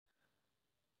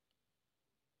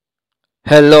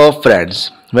Hello friends,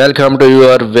 welcome to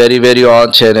your very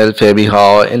own channel Femi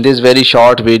How. In this very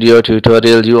short video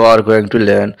tutorial you are going to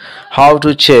learn how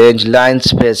to change line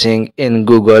spacing in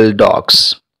Google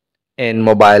Docs in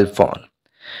mobile phone.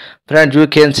 Friends, you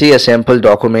can see a sample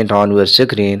document on your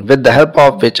screen with the help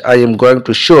of which I am going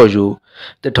to show you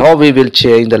that how we will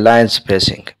change the line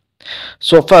spacing.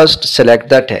 So first select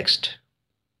the text.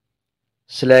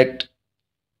 Select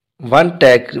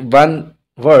one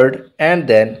word and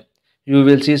then you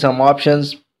will see some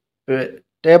options.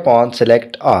 Tap on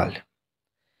select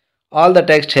all the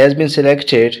text has been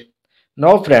selected.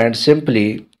 Now friends,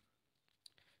 simply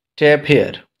tap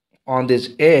here on this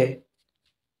A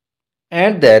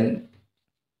and then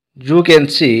you can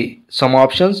see some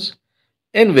options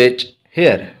in which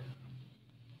here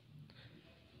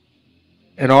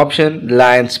an option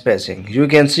line spacing you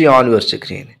can see on your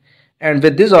screen, and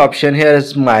with this option here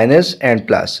is minus and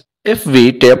plus. If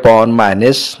we tap on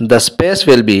minus, the space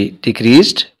will be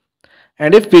decreased,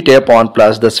 and if we tap on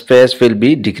plus, the space will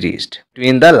be decreased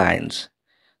between the lines.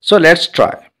 So let's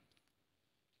try.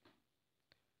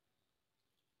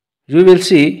 You will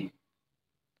see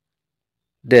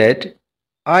that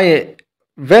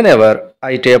whenever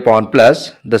I tap on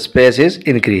plus, the space is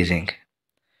increasing.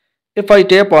 If I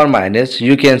tap on minus,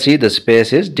 you can see the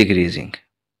space is decreasing.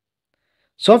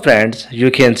 So friends,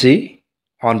 you can see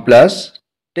on plus,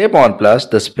 tap on plus,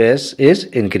 the space is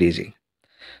increasing.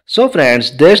 So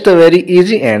friends, that's the very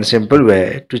easy and simple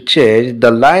way to change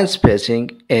the line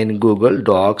spacing in Google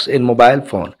Docs in mobile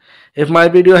phone. If my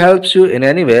video helps you in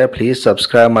any way, please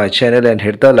subscribe my channel and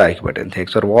hit the like button.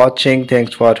 Thanks for watching.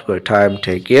 Thanks for your time.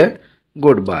 Take care.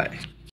 Goodbye.